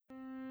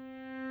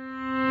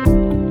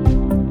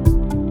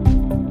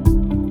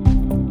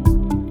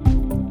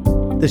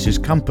This is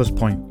Compass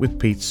Point with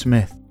Pete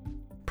Smith.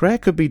 Prayer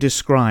could be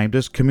described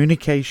as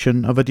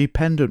communication of a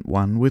dependent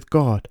one with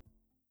God.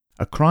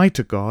 A cry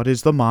to God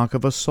is the mark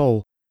of a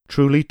soul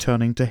truly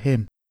turning to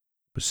Him.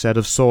 It was said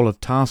of Saul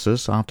of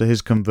Tarsus after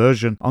his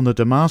conversion on the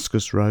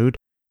Damascus road,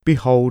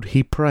 "Behold,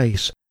 he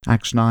prays."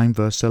 Acts 9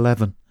 verse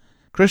 11.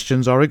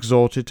 Christians are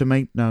exhorted to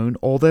make known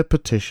all their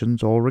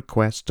petitions or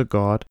requests to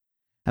God,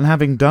 and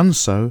having done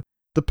so,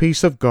 the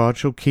peace of God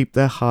shall keep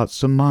their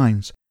hearts and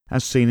minds,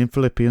 as seen in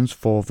Philippians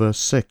 4 verse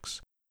 6.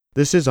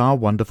 This is our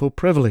wonderful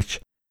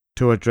privilege,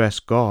 to address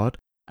God,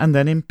 and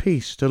then in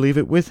peace to leave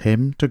it with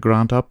Him to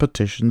grant our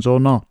petitions or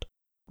not.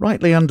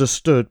 Rightly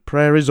understood,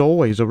 prayer is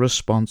always a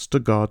response to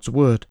God's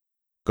word.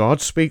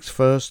 God speaks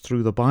first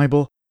through the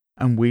Bible,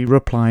 and we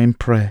reply in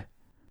prayer.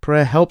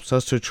 Prayer helps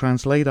us to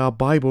translate our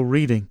Bible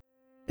reading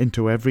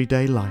into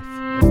everyday life.